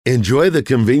Enjoy the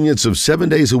convenience of 7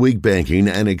 days a week banking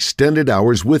and extended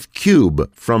hours with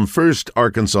Cube from First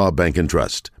Arkansas Bank and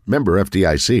Trust. Member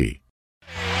FDIC.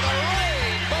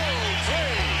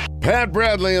 Pat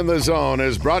Bradley in the Zone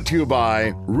is brought to you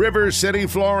by River City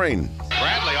Flooring.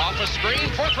 Bradley off a screen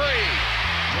for three.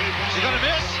 Is he going to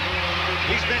miss?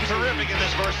 He's been terrific in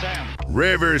this first half.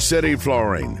 River City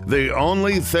Flooring. The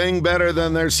only thing better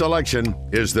than their selection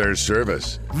is their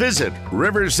service. Visit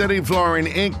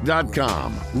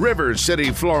rivercityflooringinc.com.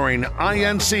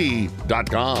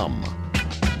 rivercityflooringinc.com.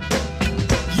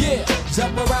 Yeah,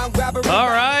 jump around, grab around. All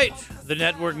right, the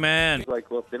network man.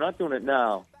 Like, well, if they're not doing it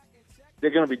now,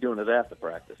 they're going to be doing it after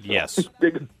practice. So Yes.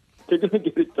 they're going to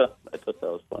get it done. I thought that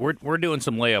was fun. We're doing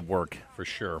some layup work for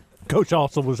sure. Coach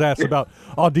also was asked about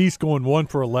Audis going 1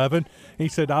 for 11. He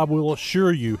said, I will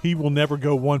assure you he will never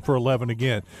go 1 for 11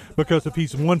 again, because if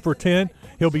he's 1 for 10,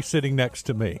 he'll be sitting next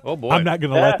to me. Oh, boy. I'm not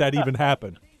going to let that even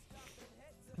happen.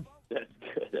 That's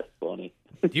good. That's funny.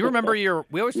 Do you remember we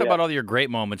always talk Yeah. about all your great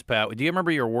moments, Pat. Do you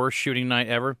remember your worst shooting night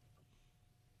ever?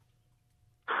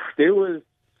 There was,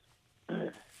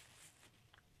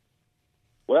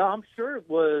 well, I'm sure it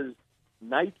was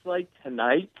nights like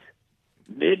tonight,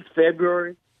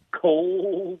 mid-February,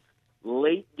 cold,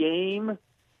 late game.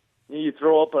 You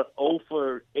throw up an 0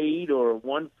 for 8 or a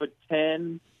 1 for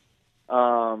 10.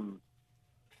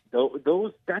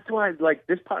 That's why, like,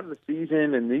 this part of the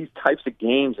season and these types of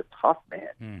games are tough,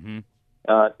 man.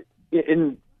 Mm-hmm.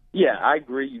 And yeah, I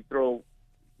agree. You throw,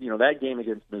 that game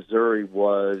against Missouri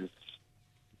was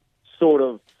sort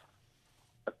of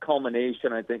a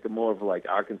culmination, I think, of more of like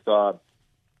Arkansas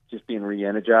just being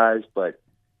re-energized. But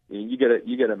you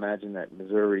gotta imagine that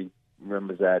Missouri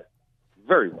remembers that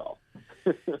very well.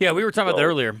 Yeah, we were talking about that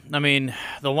earlier. I mean,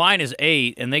 the line is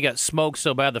 8, and they got smoked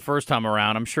so bad the first time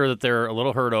around. I'm sure that they're a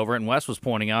little hurt over it, and Wes was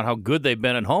pointing out how good they've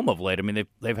been at home of late. I mean,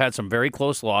 they've had some very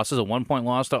close losses, a 1-point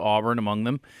loss to Auburn among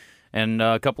them, and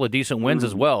a couple of decent wins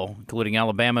as well, including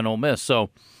Alabama and Ole Miss. So,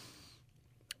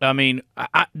 I mean,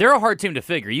 they're a hard team to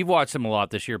figure. You've watched them a lot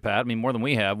this year, Pat. I mean, more than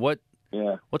we have. What's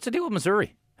the deal with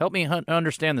Missouri? Help me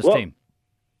understand this team.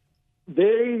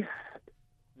 They've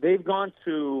gone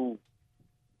to,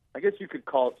 I guess you could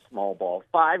call it small ball,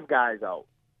 5 guys out,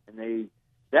 and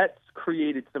that's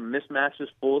created some mismatches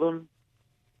for them.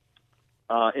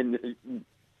 When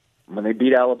they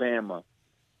beat Alabama,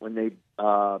 when they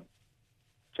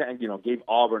gave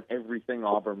Auburn everything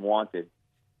Auburn wanted,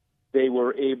 they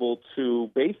were able to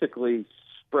basically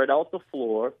spread out the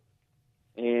floor.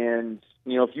 And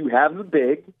if you have the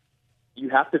big, you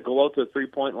have to go out to the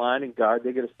 3-point line and guard.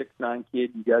 They get a 6'9"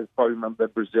 kid. You guys probably remember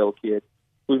that Brazil kid,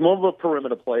 who's more of a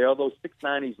perimeter player, although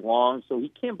 6'9", he's long, so he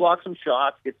can block some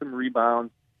shots, get some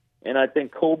rebounds. And I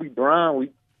think Kobe Brown,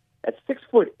 at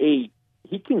 6'8",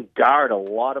 he can guard a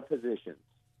lot of positions.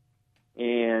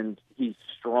 And he's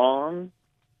strong.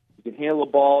 He can handle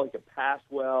the ball. He can pass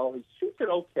well. He shoots it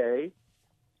okay.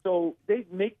 So they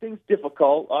make things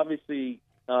difficult. Obviously,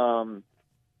 you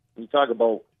talk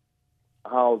about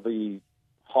how the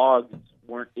Hogs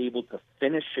weren't able to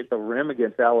finish at the rim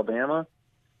against Alabama.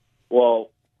 Well,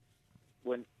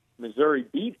 when Missouri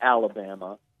beat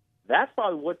Alabama, that's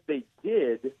probably what they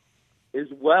did as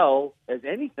well as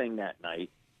anything that night,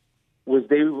 was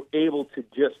they were able to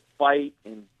just fight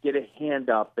and get a hand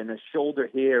up and a shoulder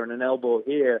here and an elbow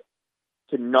here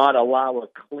to not allow a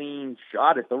clean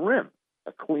shot at the rim,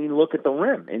 a clean look at the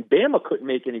rim. And Bama couldn't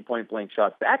make any point-blank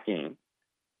shots that game,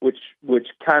 which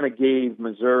kind of gave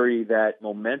Missouri that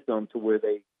momentum to where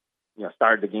they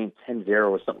started the game 10-0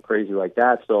 or something crazy like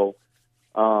that. So,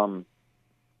 those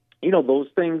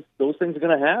things are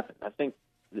going to happen. I think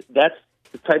that's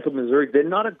the type of Missouri. They're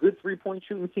not a good 3-point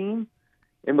shooting team.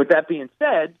 And with that being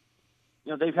said,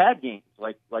 they've had games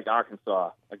like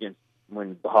Arkansas against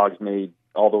when the Hogs made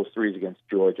all those threes against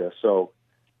Georgia. So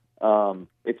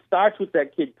it starts with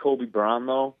that kid Kobe Brown,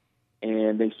 though,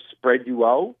 and they spread you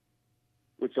out,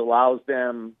 which allows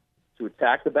them to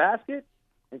attack the basket,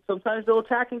 and sometimes they'll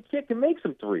attack and kick and make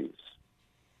some threes.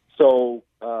 So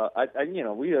we got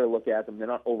to look at them. They're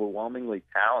not overwhelmingly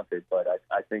talented, but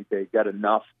I think they got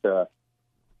enough to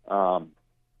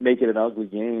make it an ugly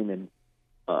game. And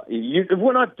if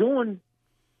we're not doing,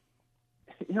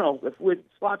 if we're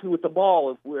sloppy with the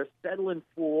ball, if we're settling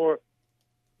for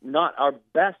not our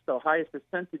best or highest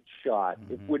percentage shot,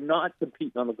 if we're not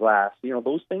competing on the glass,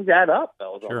 those things add up,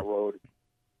 fellas, on the road.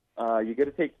 You got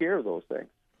to take care of those things.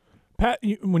 Pat,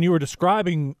 when you were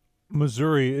describing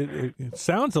Missouri, it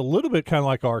sounds a little bit kind of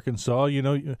like Arkansas.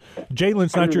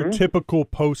 Jalen's not your typical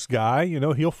post guy.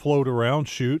 He'll float around,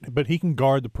 shoot, but he can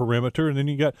guard the perimeter. And then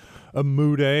you got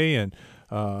Amude and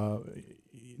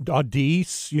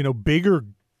Audis, bigger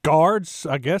guards,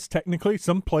 I guess, technically.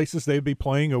 Some places they'd be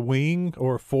playing a wing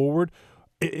or a forward.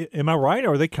 Am I right?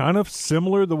 Are they kind of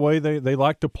similar the way they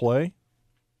like to play?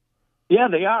 Yeah,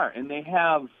 they are, and they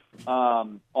have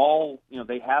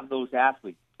they have those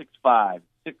athletes, 6'5",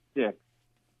 6'6",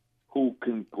 who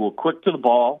are quick to the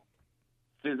ball,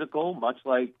 physical, much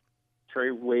like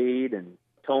Trey Wade and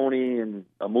Tony and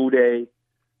Amude.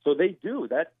 So they do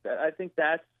that. I think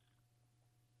that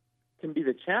can be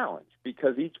the challenge,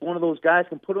 because each one of those guys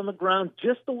can put on the ground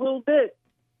just a little bit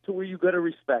to where you got to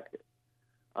respect it.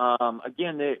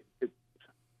 Again,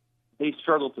 they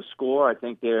struggle to score. I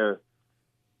think they're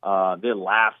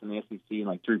last in the SEC in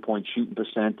like 3-point shooting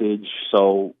percentage,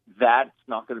 so that's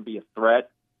not going to be a threat.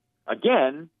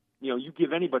 Again, you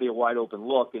give anybody a wide open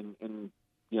look, and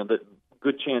the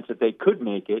good chance that they could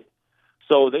make it.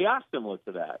 So they are similar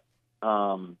to that.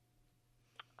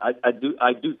 I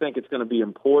do think it's going to be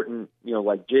important.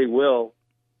 Like Jay Will,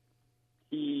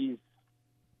 he's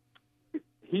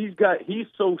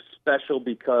so special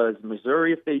because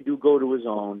Missouri, if they do go to his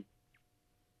own,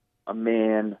 a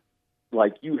man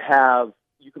like you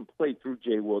can play through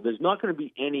Jay Will. There's not going to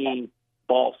be any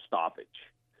ball stoppage.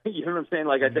 You know what I'm saying?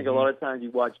 Like, I think a lot of times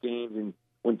you watch games, and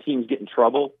when teams get in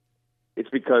trouble, it's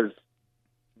because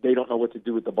they don't know what to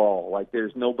do with the ball. Like,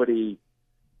 there's nobody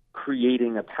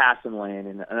creating a passing lane,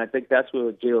 and I think that's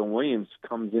where Jalen Williams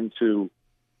comes into,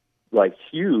 like,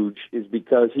 huge, is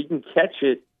because he can catch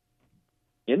it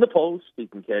in the post, he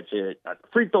can catch it at the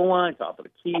free throw line, top of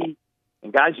the key,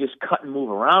 and guys just cut and move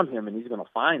around him, and he's going to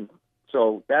find them.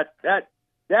 So that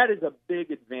is a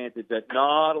big advantage that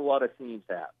not a lot of teams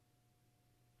have.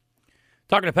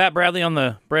 Talking to Pat Bradley on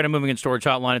the Brandon Moving and Storage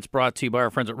Hotline. It's brought to you by our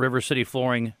friends at River City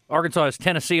Flooring. Arkansas has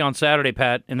Tennessee on Saturday,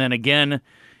 Pat, and then again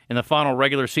in the final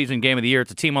regular season game of the year.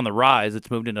 It's a team on the rise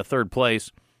that's moved into third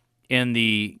place in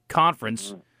the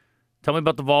conference. Tell me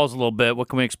about the Vols a little bit. What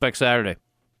can we expect Saturday?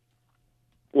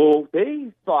 Well,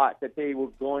 they thought that they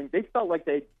felt like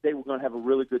they were going to have a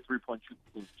really good 3-point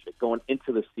shooting going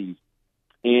into the season.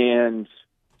 And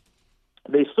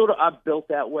they sort of are built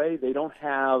that way. They don't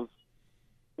have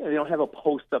a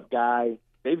post-up guy.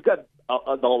 They've got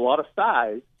a lot of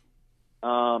size.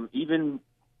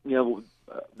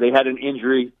 They had an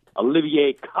injury,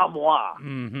 Olivier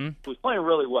Camois, who's playing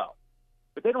really well.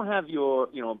 But they don't have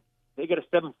they get a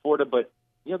 7-footer, but,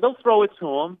 they'll throw it to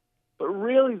him. But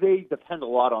really, they depend a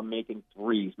lot on making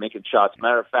threes, making shots.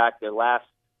 Matter of fact, their last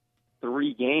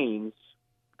 3 games,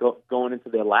 going into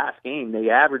their last game, they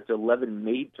averaged 11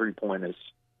 made 3-pointers.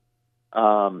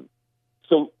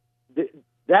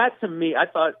 That, to me, I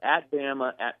thought at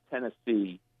Bama, at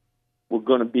Tennessee, were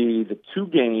going to be the 2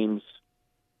 games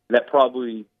that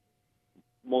probably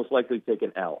most likely take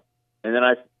an L. And then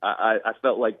I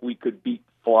felt like we could beat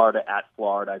Florida at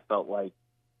Florida. I felt like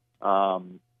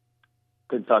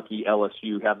Kentucky,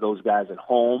 LSU have those guys at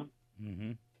home.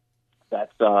 Mm-hmm. Those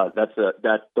are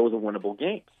winnable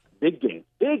games, big games,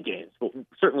 but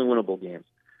certainly winnable games.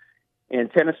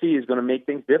 And Tennessee is going to make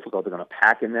things difficult. They're going to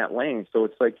pack in that lane. So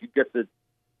it's like you get the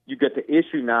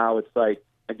issue now. It's like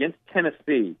against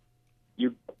Tennessee,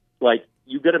 you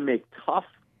got to make tough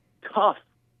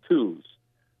twos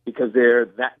because they're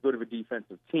that good of a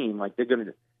defensive team. Like they're going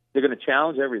to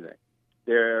challenge everything.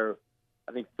 They're,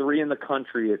 I think, 3 in the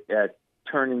country at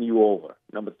turning you over.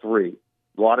 Number 3,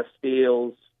 a lot of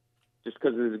steals just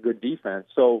because there's a good defense.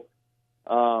 So,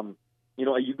 are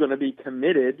you going to be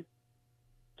committed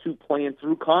to playing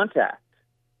through contact,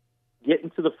 getting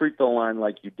to the free throw line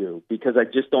like you do? Because I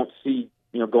just don't see,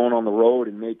 going on the road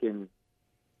and making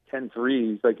 10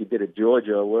 threes like you did at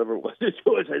Georgia or wherever it was at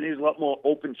Georgia. I think there's a lot more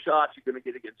open shots you're going to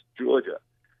get against Georgia.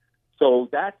 So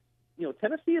that's,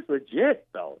 Tennessee is legit,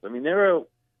 though. I mean, they're a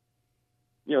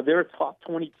top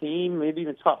 20 team, maybe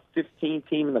even top 15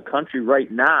 team in the country right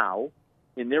now,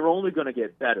 and they're only going to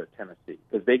get better, Tennessee,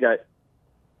 because they got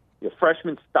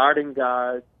freshman starting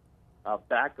guard, a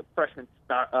backup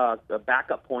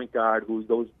point guard, who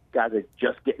those guys are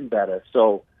just getting better.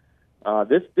 So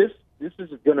this is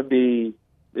going to be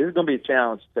a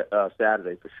challenge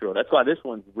Saturday for sure. That's why this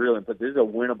one's really important. This is a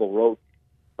winnable road.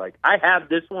 Like, I have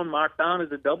this one marked down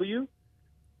as a W.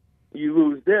 You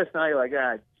lose this, now you're like,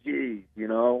 geez,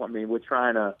 I mean, we're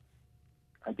trying to,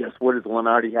 I guess, what does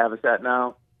Lenardi have us at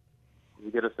now? Did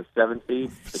he get us a 7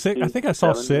 seed? I think I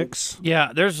saw 6.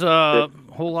 Yeah, there's a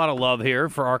whole lot of love here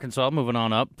for Arkansas moving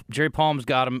on up. Jerry Palm's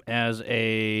got him as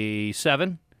a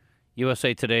 7.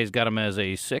 USA Today's got him as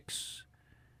a 6.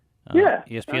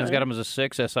 ESPN's got him as a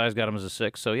 6. SI's got him as a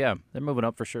 6. So, yeah, they're moving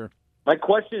up for sure. My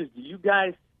question is, do you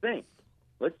guys think,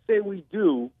 let's say we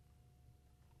do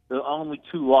the only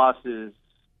 2 losses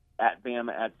at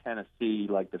Bama, at Tennessee,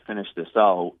 like to finish this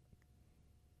out,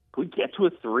 Could we get to a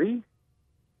 3?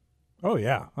 Oh,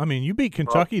 yeah. I mean, you beat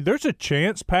Kentucky. There's a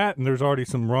chance, Pat, and there's already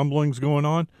some rumblings going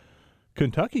on.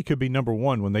 Kentucky could be number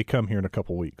 1 when they come here in a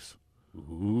couple weeks.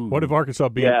 Ooh. What if Arkansas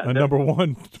beat number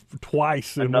 1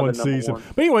 twice in one season?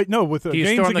 But anyway, no, with the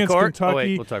games against Kentucky,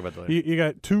 wait, we'll talk about that later. You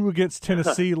got 2 against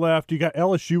Tennessee left. You got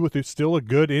LSU with still a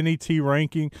good NET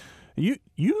ranking. Look,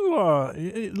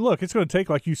 it's going to take,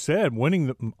 like you said,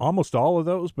 winning almost all of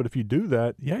those. But if you do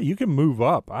that, yeah, you can move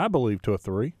up, I believe, to a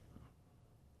 3.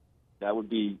 That would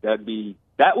be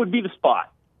the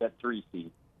spot. That 3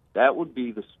 seed. That would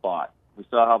be the spot. We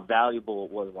saw how valuable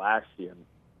it was last year.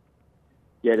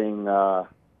 Getting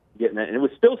it, and it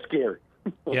was still scary.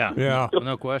 Yeah,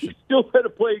 no question. You still had to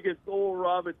play against Oral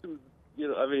Roberts, who's,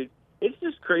 I mean, it's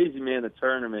just crazy, man. The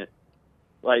tournament,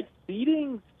 like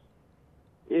seedings,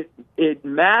 we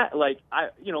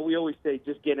always say,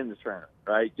 just get in the tournament,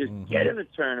 right? Just get in the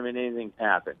tournament, anything can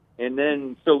happen. And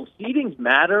then, so seedings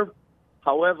matter.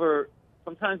 However,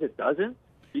 sometimes it doesn't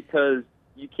because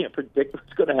you can't predict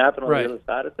what's going to happen on the other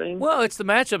side of things. Well, it's the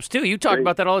matchups, too. You talk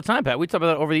about that all the time, Pat. We talk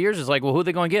about that over the years. It's like, well, who are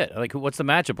they going to get? Like, what's the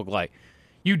matchup look like?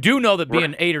 You do know that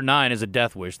being 8 or 9 is a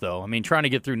death wish, though. I mean, trying to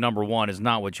get through number 1 is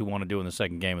not what you want to do in the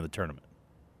second game of the tournament.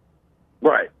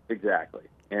 Right, exactly.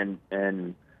 And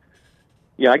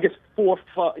I guess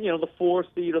the 4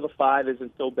 seed or the 5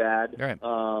 isn't so bad. Right.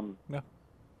 No.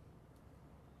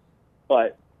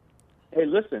 But, hey,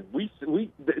 listen,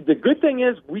 the good thing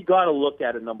is we got to look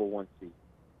at a number 1 seed.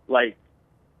 Like,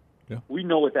 we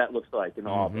know what that looks like in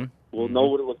Auburn. We'll know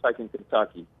what it looks like in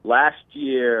Kentucky. Last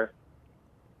year,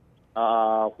 we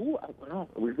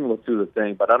can look through the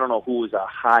thing, but I don't know who was our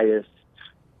highest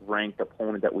ranked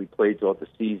opponent that we played throughout the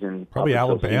season. Probably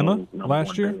Alabama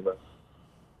last year.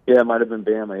 Yeah, it might have been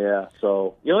Bama, yeah.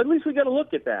 So, at least we got to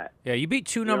look at that. Yeah, you beat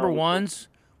 2 number 1s.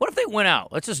 What if they went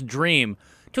out? Let's just dream.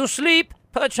 To sleep,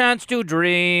 perchance to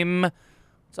dream.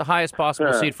 It's the highest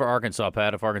possible seed for Arkansas,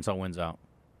 Pat, if Arkansas wins out.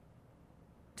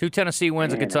 2 Tennessee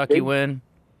wins, a Kentucky win.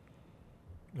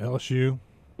 LSU.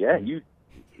 Yeah, you'd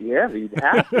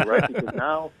have to, right? Because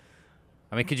now,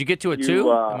 I mean, could you get to a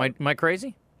 2? Am I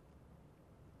crazy?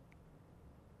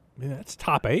 Yeah, that's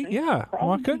top 8. Yeah,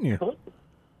 why couldn't you?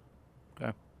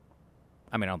 Okay.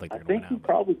 I mean, I don't think they're going to win out. I think you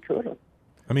probably could have.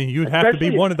 I mean, you'd have to be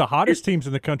one of the hottest teams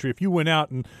in the country if you went out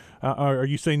and. Are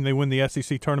you saying they win the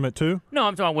SEC tournament too? No,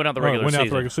 I'm talking about win out the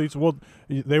regular season. Well,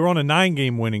 they were on a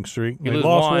 9-game winning streak. They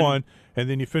lost 1, and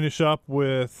then you finish up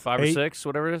with 5 or 6,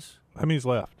 whatever it is. How many's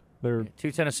left? There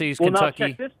 2 Tennessees, well, Kentucky. Now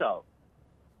check this out.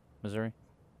 Missouri.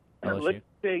 Let's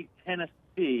say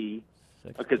Tennessee,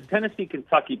 because Tennessee,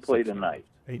 Kentucky play tonight.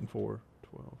 8 and 4,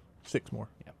 12, 6 more.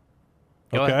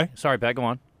 Yeah. Okay. Ahead. Sorry, Pat. Go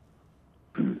on.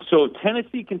 So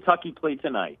Tennessee, Kentucky play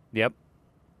tonight. Yep.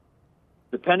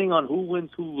 Depending on who wins,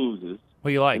 who loses. Who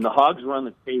you like? And the Hogs run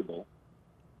the table.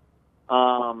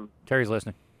 Terry's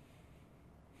listening.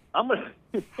 I'm gonna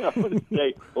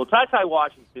say, well, Ty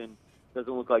Washington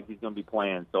doesn't look like he's going to be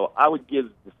playing, so I would give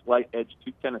the slight edge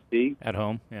to Tennessee at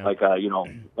home, yeah. like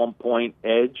 1 point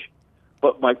edge.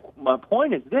 But my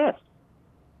point is this: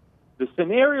 the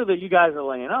scenario that you guys are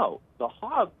laying out, the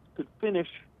Hogs could finish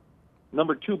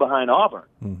number 2 behind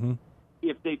Auburn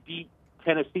if they beat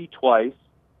Tennessee twice.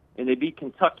 And they beat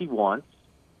Kentucky once,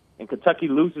 and Kentucky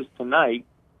loses tonight.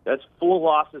 That's 4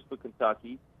 losses for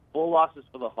Kentucky, 4 losses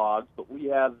for the Hogs, but we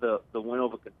have the win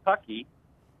over Kentucky.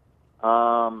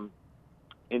 And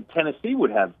Tennessee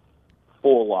would have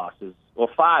 4 losses, or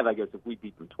 5, I guess, if we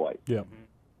beat them twice. Yeah.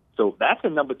 So that's a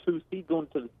number 2 seed going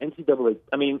to the into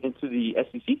the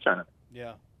SEC tournament.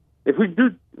 Yeah. If we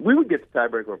do, we would get the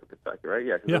tiebreaker over Kentucky, right?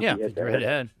 Yeah. Yeah.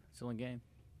 Head-to-head. Still in game.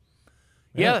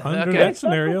 Yeah, under that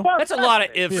scenario. That's a lot of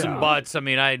ifs and buts. I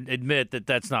mean, I admit that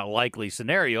that's not a likely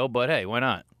scenario, but hey, why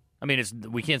not? I mean,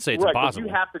 we can't say it's impossible. But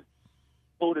you have to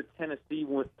go to Tennessee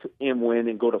and win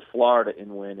and go to Florida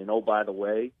and win. And, oh, by the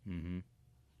way,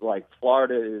 like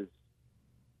Florida is,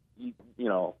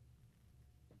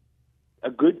 a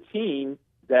good team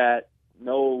that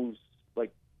knows,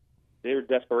 like, they're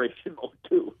desperation mode,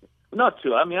 too. Not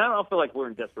too. I mean, I don't feel like we're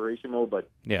in desperation mode, but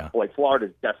like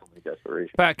Florida's definitely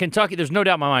desperation. Pat, Kentucky, there's no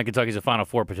doubt in my mind Kentucky's a Final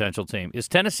Four potential team. Is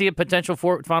Tennessee a potential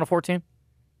Final Four team?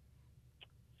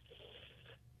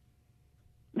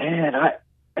 Man,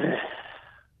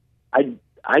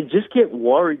 I just get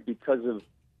worried because of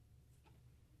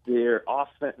their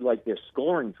offense, like their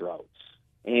scoring droughts,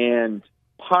 and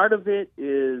part of it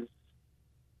is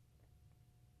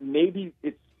maybe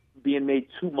it's being made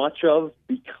too much of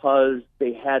because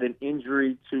they had an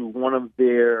injury to one of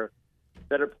their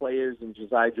better players in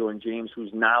Josiah Jordan-James,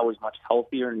 who's now is much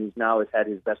healthier and he's now has had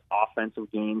his best offensive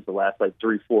games the last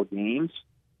 3-4 games,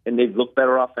 and they've looked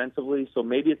better offensively. So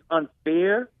maybe it's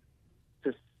unfair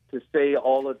to say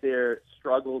all of their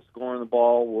struggles scoring the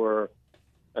ball were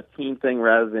a team thing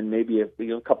rather than maybe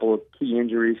a couple of key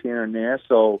injuries here and there.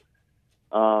 So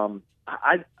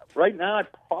I right now I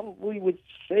probably would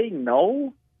say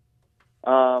no.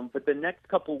 But the next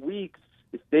couple of weeks,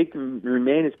 if they can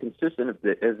remain as consistent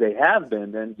as they have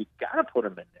been, then you got to put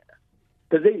them in there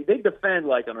because they defend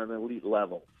like on an elite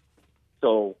level.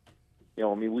 So,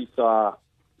 we saw,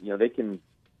 they can.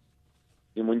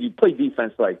 And when you play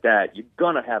defense like that, you're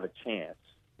gonna have a chance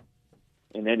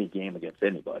in any game against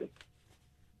anybody.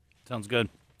 Sounds good.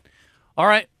 All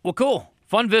right. Well, cool.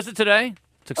 Fun visit today.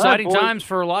 It's exciting times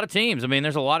for a lot of teams. I mean,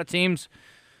 there's a lot of teams,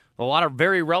 a lot of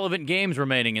very relevant games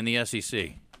remaining in the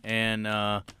SEC, and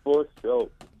For sure.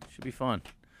 should be fun.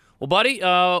 Well, buddy,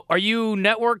 are you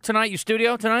network tonight? You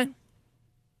studio tonight?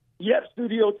 Yep,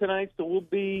 studio tonight, so we'll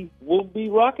be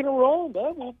rocking and rolling,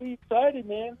 man. We'll be excited,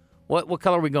 man. What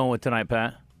color are we going with tonight,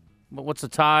 Pat? What's the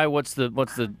tie? What's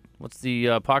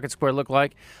the pocket square look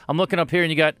like? I'm looking up here,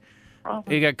 and you got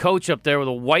Coach up there with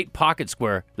a white pocket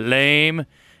square. Lame.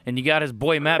 And you got his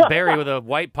boy Matt Berry with a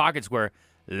white pocket square.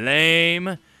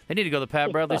 Lame. They need to go to the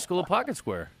Pat Bradley School of Pocket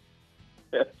Square.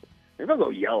 Maybe I'll go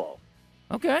yellow.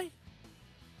 Okay.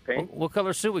 Pink. What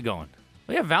color suit we going?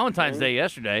 We had Valentine's Day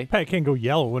yesterday. Pat can't go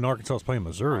yellow when Arkansas is playing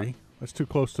Missouri. That's too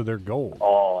close to their goal.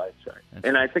 Oh, that's right.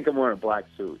 And I think I'm wearing a black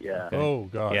suit, yeah. Okay. Oh,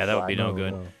 gosh. Yeah, that would be no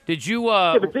good. No. Did you?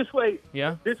 Yeah, but this way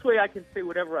I can say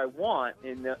whatever I want,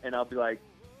 and I'll be like,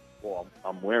 well,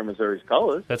 I'm wearing Missouri's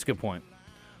colors. That's a good point.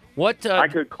 What? I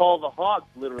could call the Hogs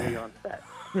literally on set.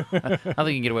 I think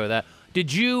you can get away with that.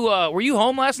 Did you? Were you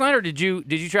home last night, or did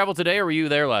you travel today, or were you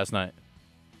there last night?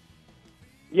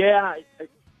 Yeah, I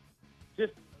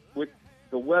just with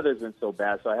the weather's been so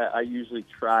bad, so I usually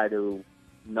try to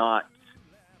not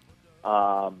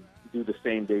do the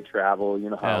same day travel. You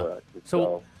know how.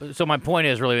 Yeah. So my point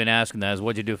is really been asking that is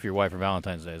what'd you do for your wife for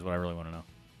Valentine's Day is what I really want to know.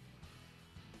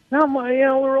 No,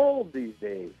 we're old these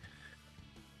days.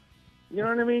 You know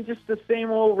what I mean? Just the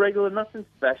same old regular, nothing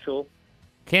special.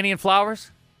 Candy and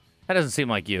flowers? That doesn't seem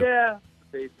like you. Yeah,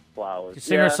 basic flowers. Did you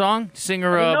sing her a song? Did you sing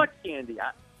her? Not candy.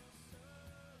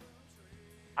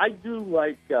 I do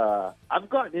like. I've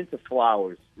gotten into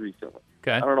flowers recently.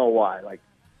 Okay. I don't know why. Like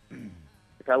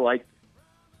I like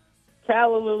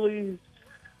calla lilies,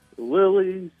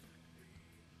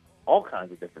 all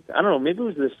kinds of different things. I don't know. Maybe it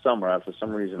was this summer. For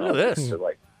some reason, Look at this.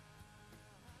 Like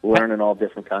learning all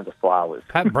different kinds of flowers.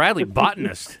 Pat Bradley,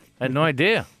 botanist. I had no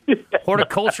idea.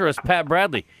 Horticulturist Pat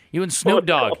Bradley. You and Snoop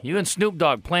Dogg. You and Snoop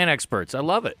Dogg, plant experts. I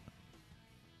love it.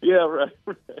 Yeah, right.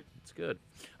 It's good.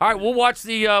 All right, we'll watch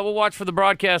for the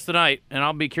broadcast tonight, and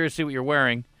I'll be curious to see what you're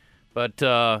wearing. But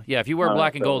if you wear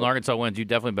black and gold and Arkansas wins, you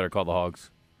definitely better call the Hogs.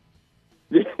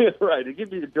 Yeah, right. It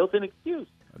gives you the built-in excuse.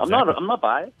 Exactly. I'm not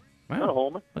biased. Wow. I'm not a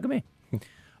homer. Look at me.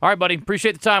 All right, buddy.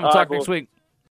 Appreciate the time. We'll talk next week.